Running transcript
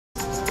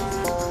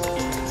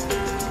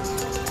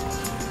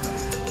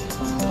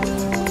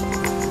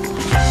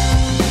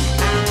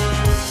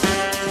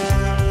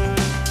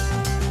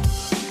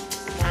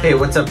Hey,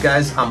 what's up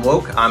guys? I'm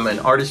Woak. I'm an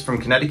artist from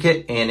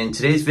Connecticut, and in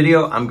today's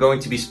video, I'm going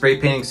to be spray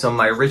painting some of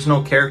my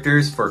original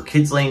characters for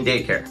Kids Lane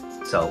Daycare.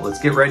 So let's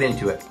get right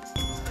into it.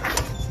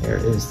 Here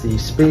is the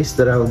space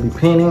that I will be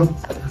painting.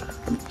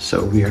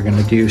 So we are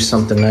gonna do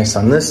something nice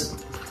on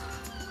this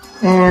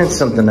and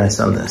something nice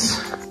on this.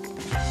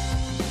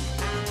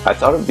 I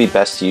thought it would be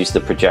best to use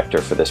the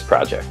projector for this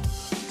project.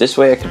 This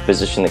way I could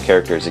position the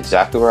characters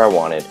exactly where I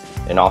wanted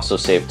and also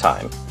save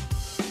time.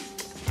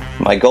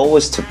 My goal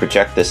was to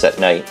project this at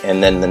night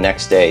and then the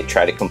next day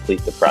try to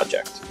complete the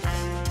project.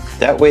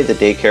 That way the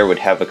daycare would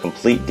have a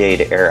complete day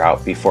to air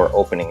out before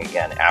opening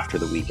again after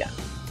the weekend.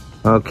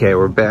 Okay,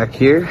 we're back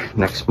here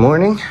next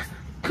morning.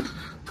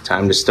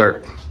 Time to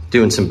start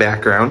doing some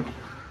background.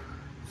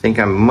 I think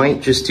I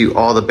might just do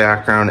all the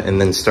background and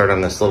then start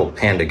on this little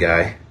panda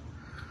guy.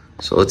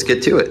 So let's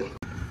get to it.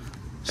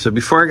 So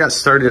before I got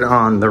started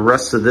on the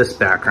rest of this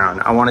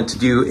background, I wanted to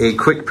do a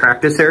quick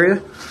practice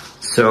area.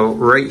 So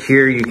right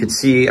here, you can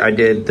see I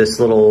did this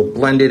little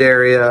blended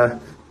area,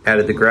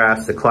 added the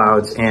grass, the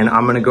clouds, and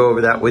I'm gonna go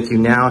over that with you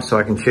now so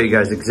I can show you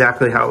guys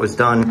exactly how it was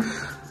done.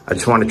 I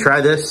just wanna try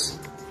this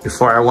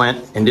before I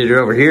went and did it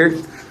over here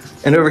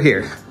and over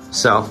here.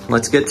 So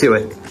let's get to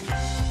it.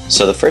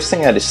 So the first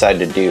thing I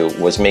decided to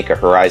do was make a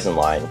horizon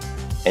line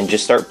and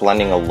just start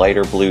blending a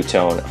lighter blue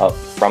tone up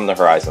from the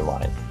horizon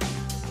line.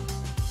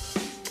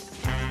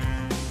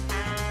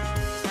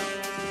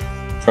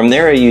 From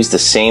there I used the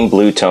same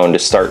blue tone to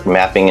start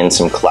mapping in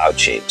some cloud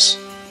shapes.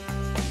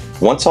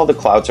 Once all the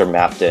clouds are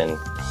mapped in,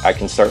 I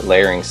can start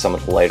layering some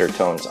of the lighter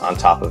tones on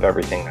top of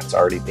everything that's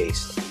already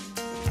based.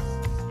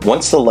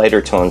 Once the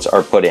lighter tones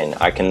are put in,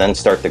 I can then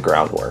start the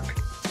groundwork.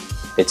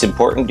 It's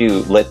important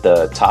to let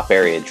the top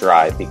area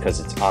dry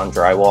because it's on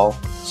drywall,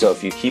 so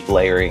if you keep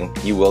layering,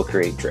 you will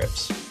create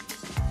drips.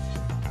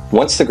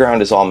 Once the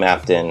ground is all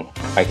mapped in,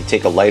 I can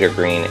take a lighter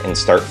green and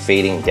start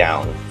fading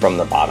down from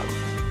the bottom.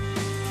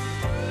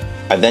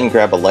 I then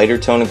grab a lighter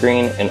tone of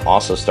green and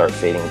also start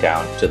fading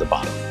down to the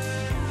bottom.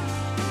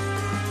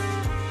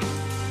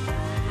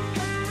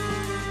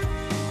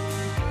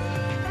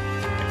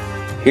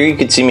 Here you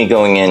can see me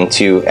going in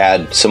to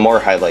add some more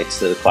highlights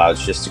to the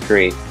clouds just to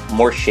create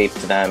more shape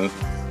to them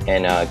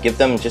and give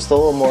them just a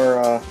little more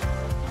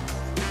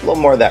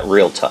of that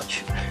real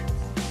touch.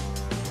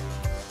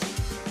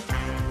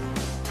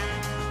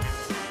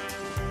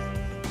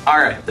 All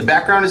right, the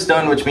background is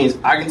done, which means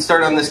I can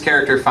start on this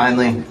character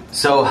finally.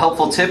 So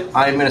helpful tip,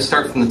 I'm gonna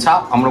start from the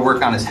top. I'm gonna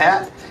work on his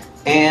hat.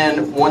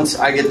 And once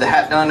I get the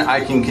hat done,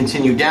 I can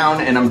continue down,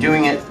 and I'm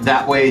doing it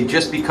that way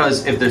just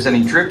because if there's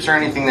any drips or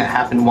anything that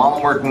happen while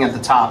I'm working at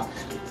the top,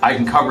 I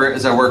can cover it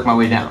as I work my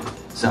way down.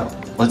 So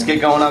let's get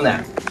going on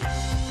that.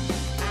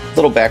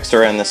 Little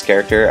backstory on this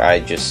character, I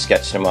just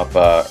sketched him up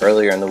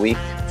earlier in the week.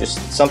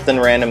 Just something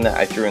random that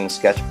I threw in the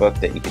sketchbook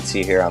that you can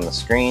see here on the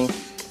screen.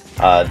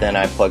 Then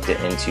I plugged it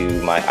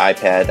into my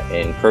iPad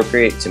in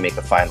Procreate to make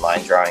a fine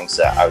line drawing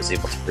so that I was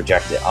able to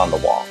project it on the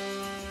wall.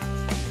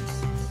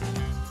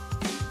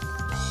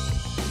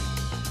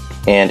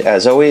 And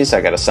as always,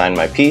 I got to sign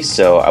my piece,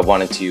 so I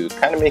wanted to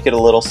kind of make it a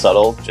little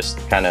subtle, just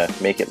kind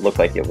of make it look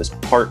like it was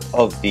part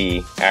of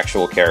the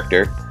actual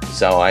character.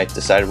 So I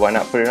decided why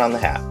not put it on the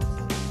hat.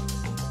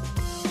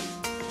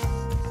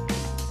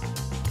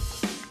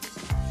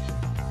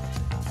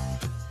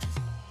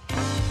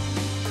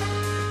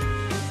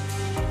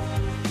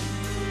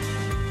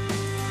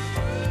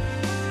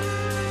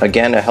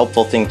 Again, a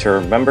helpful thing to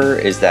remember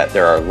is that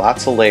there are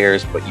lots of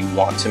layers, but you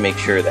want to make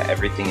sure that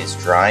everything is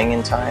drying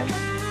in time.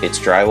 It's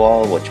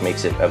drywall, which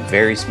makes it a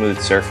very smooth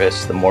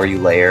surface. The more you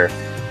layer,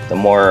 the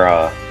more,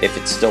 if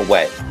it's still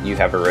wet, you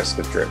have a risk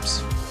of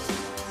drips.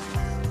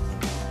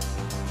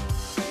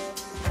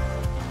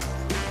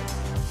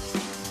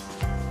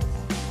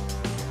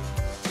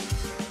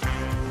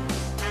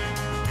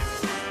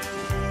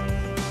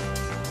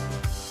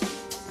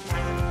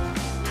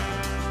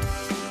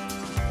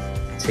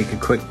 Take a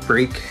quick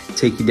break,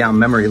 take you down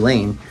memory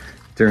lane.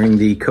 During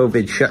the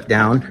COVID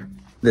shutdown,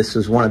 this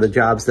was one of the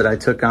jobs that I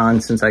took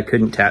on since I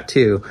couldn't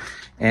tattoo,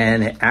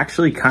 and it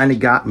actually kind of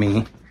got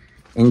me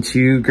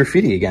into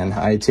graffiti again.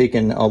 I had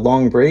taken a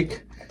long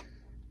break,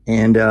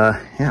 and yeah,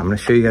 I'm gonna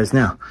show you guys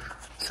now.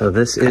 So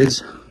this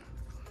is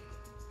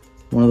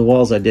one of the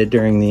walls I did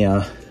during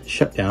the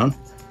shutdown.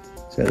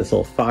 So I got this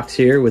little fox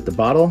here with the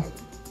bottle,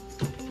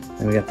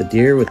 and we got the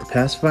deer with the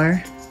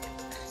pacifier.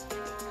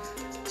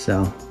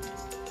 So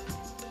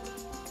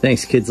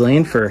thanks, Kids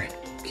Lane, for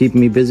keeping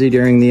me busy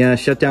during the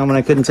shutdown when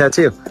I couldn't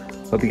tattoo.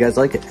 Hope you guys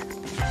like it.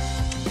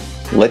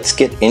 Let's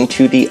get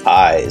into the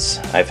eyes.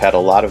 I've had a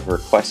lot of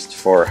requests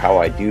for how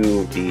I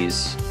do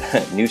these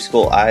new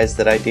school eyes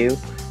that I do.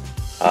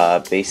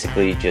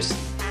 Basically just,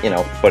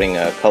 putting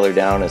a color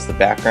down as the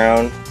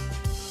background,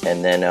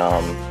 and then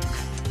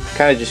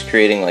kind of just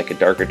creating like a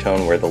darker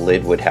tone where the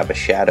lid would have a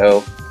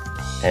shadow,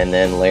 and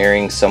then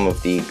layering some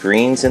of the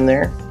greens in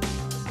there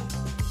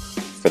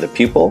for the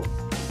pupil,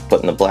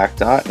 putting the black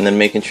dot, and then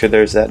making sure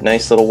there's that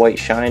nice little white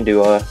shine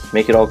to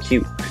make it all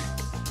cute.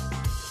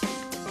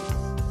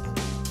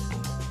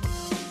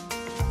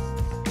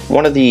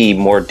 one of the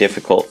more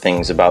difficult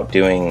things about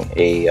doing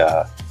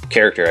a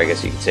character, I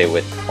guess you could say,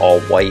 with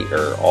all white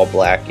or all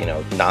black, you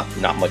know,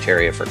 not much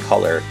area for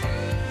color,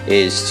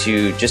 is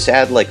to just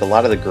add like a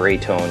lot of the gray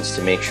tones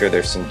to make sure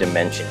there's some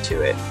dimension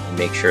to it, and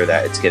make sure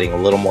that it's getting a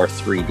little more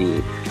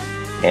 3D,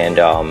 and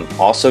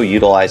also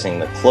utilizing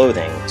the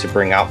clothing to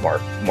bring out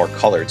more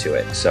color to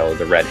it. So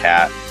the red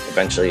hat,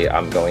 eventually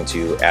I'm going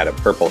to add a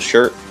purple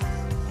shirt.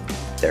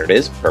 There it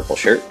is, purple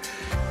shirt.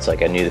 It's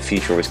like I knew the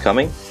future was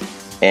coming.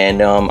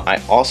 And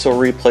I also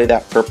replay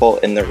that purple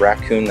in the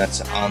raccoon that's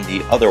on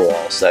the other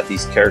wall, so that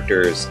these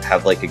characters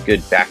have like a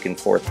good back and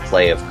forth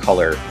play of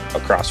color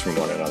across from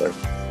one another.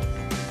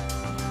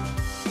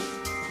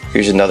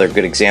 Here's another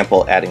good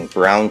example, adding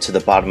brown to the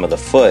bottom of the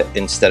foot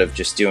instead of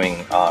just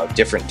doing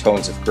different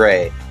tones of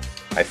gray.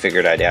 I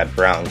figured I'd add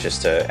brown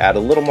just to add a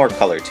little more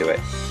color to it.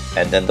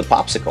 And then the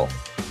popsicle.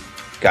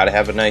 Gotta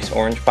have a nice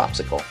orange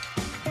popsicle.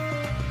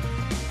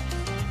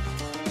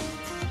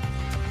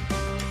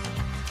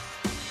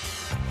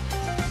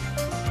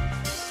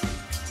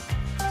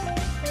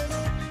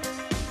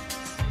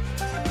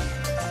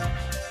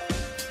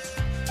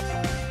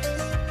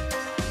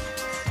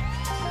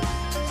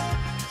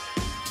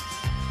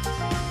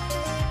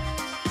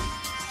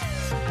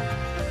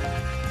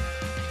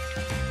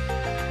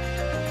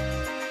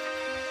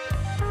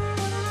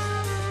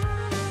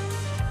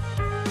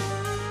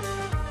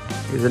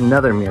 Here's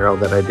another mural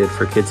that I did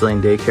for Kids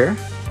Lane Daycare.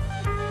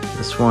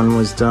 This one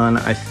was done,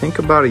 I think,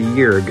 about a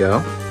year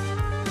ago.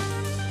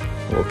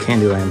 A little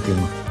Candyland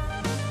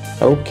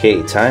theme.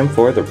 Okay, time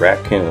for the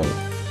raccoon.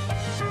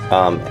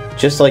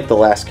 Just like the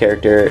last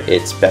character,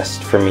 it's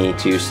best for me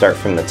to start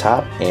from the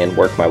top and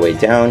work my way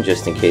down,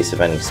 just in case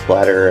of any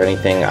splatter or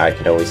anything. I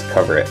can always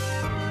cover it.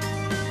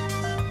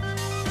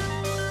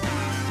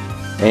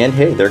 And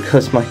hey, there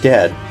goes my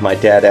dad. My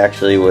dad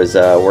actually was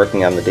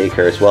working on the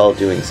daycare as well,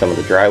 doing some of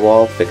the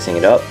drywall, fixing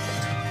it up.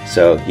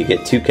 So you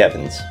get two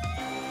Kevins.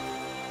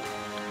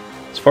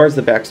 As far as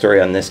the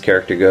backstory on this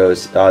character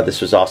goes,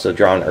 this was also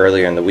drawn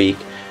earlier in the week.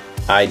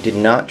 I did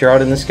not draw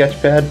it in the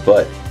sketchpad,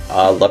 but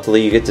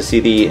luckily you get to see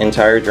the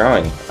entire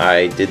drawing.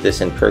 I did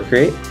this in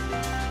Procreate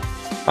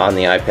on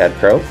the iPad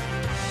Pro.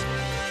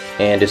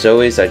 And as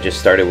always, I just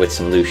started with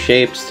some loose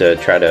shapes to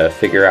try to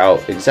figure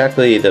out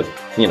exactly the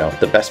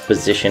best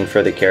position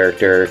for the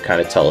character, kind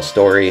of tell a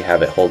story,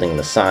 have it holding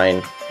the sign.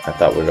 I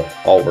thought would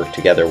all work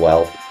together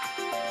well.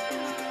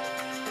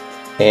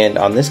 And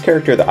on this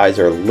character, the eyes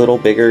are a little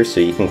bigger,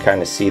 so you can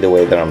kind of see the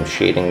way that I'm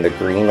shading the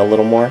green a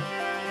little more.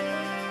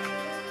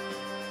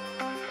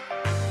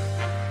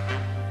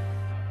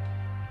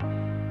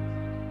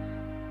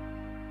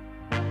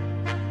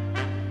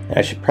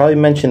 I should probably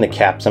mention the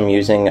caps I'm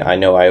using. I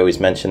know I always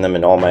mention them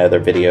in all my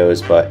other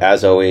videos, but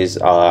as always,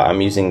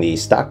 I'm using the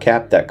stock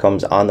cap that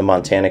comes on the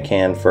Montana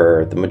can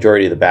for the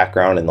majority of the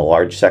background in the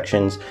large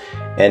sections,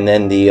 and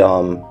then the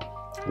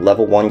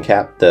level 1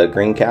 cap, the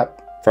green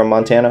cap from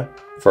Montana,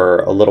 for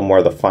a little more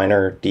of the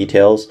finer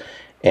details.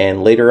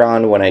 And later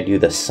on, when I do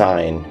the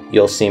sign,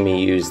 you'll see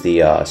me use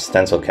the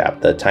stencil cap,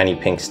 the tiny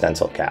pink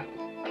stencil cap,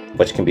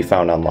 which can be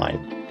found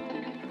online.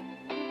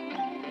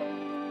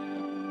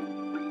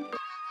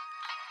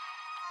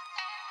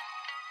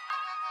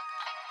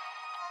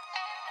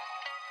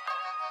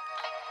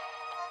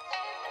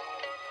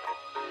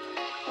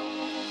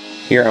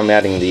 Here I'm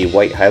adding the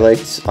white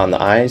highlights on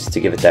the eyes to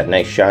give it that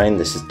nice shine.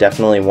 This is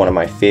definitely one of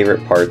my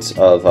favorite parts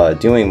of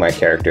doing my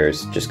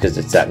characters, just because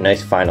it's that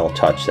nice final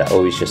touch that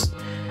always just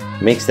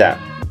makes that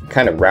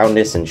kind of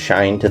roundness and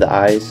shine to the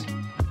eyes.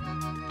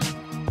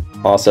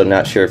 Also,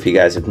 not sure if you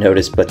guys have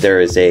noticed, but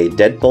there is a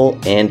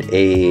deadbolt and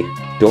a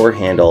door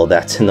handle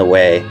that's in the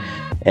way.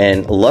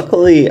 And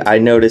luckily I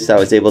noticed I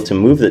was able to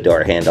move the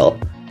door handle.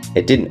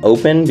 It didn't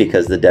open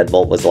because the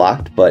deadbolt was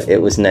locked, but it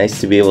was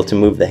nice to be able to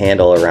move the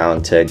handle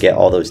around to get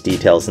all those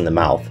details in the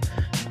mouth.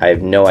 I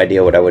have no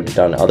idea what I would have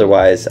done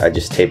otherwise. I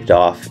just taped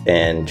off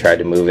and tried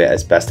to move it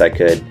as best I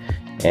could,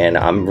 and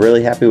I'm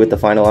really happy with the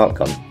final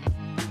outcome.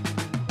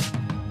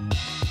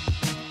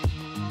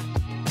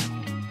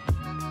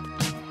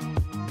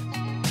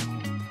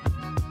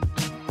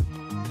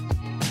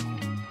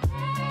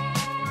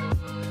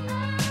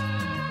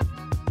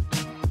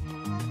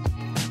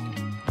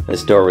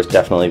 This door was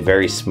definitely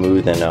very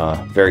smooth and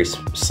a very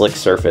slick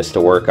surface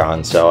to work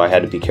on, so I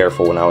had to be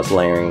careful when I was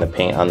layering the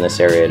paint on this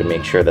area to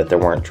make sure that there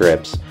weren't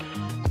drips.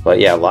 But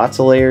yeah, lots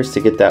of layers to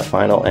get that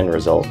final end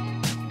result.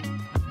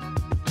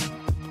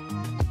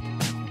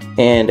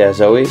 And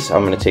as always,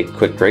 I'm going to take a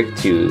quick break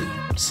to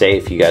say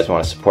if you guys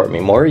want to support me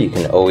more, you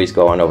can always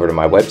go on over to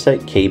my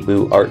website,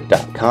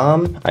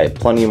 kbooart.com. I have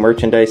plenty of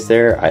merchandise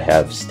there. I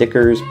have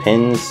stickers,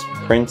 pins,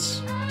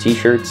 prints,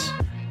 t-shirts,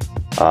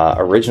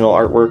 original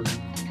artwork.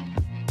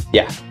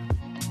 Yeah,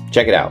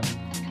 check it out.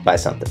 Buy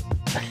something.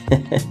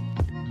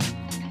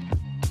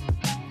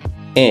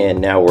 And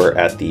now we're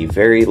at the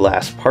very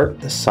last part,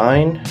 the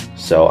sign.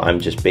 So I'm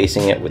just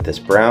basing it with this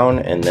brown,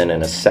 and then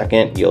in a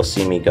second you'll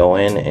see me go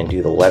in and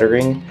do the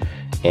lettering,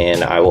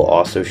 and I will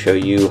also show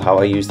you how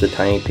I use the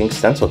tiny pink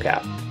stencil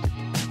cap.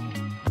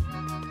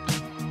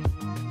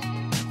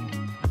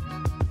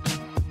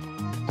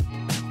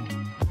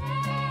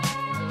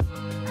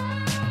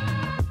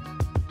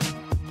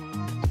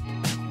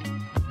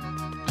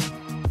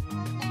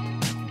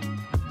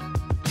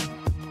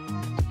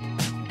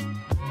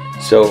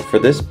 So for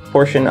this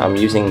portion, I'm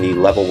using the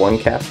level 1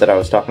 cap that I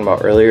was talking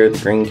about earlier, the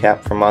green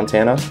cap from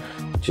Montana,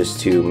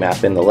 just to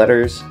map in the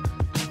letters.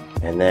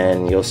 And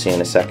then you'll see in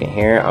a second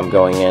here, I'm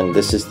going in,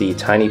 this is the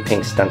tiny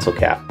pink stencil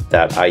cap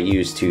that I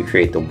use to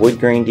create the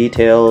wood grain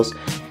details.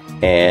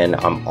 And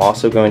I'm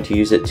also going to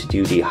use it to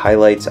do the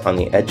highlights on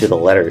the edge of the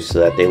letters so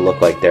that they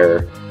look like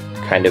they're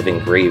kind of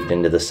engraved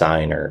into the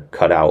sign or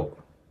cut out.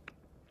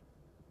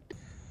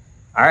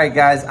 All right,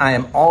 guys, I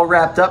am all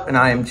wrapped up and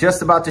I am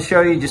just about to show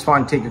you. Just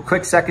want to take a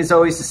quick sec as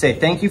always to say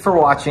thank you for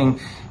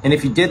watching. And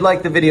if you did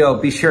like the video,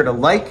 be sure to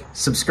like,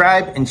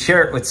 subscribe, and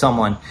share it with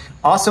someone.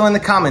 Also in the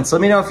comments, let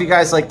me know if you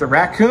guys like the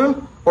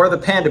raccoon or the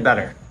panda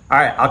better. All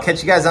right, I'll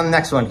catch you guys on the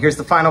next one. Here's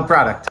the final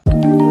product.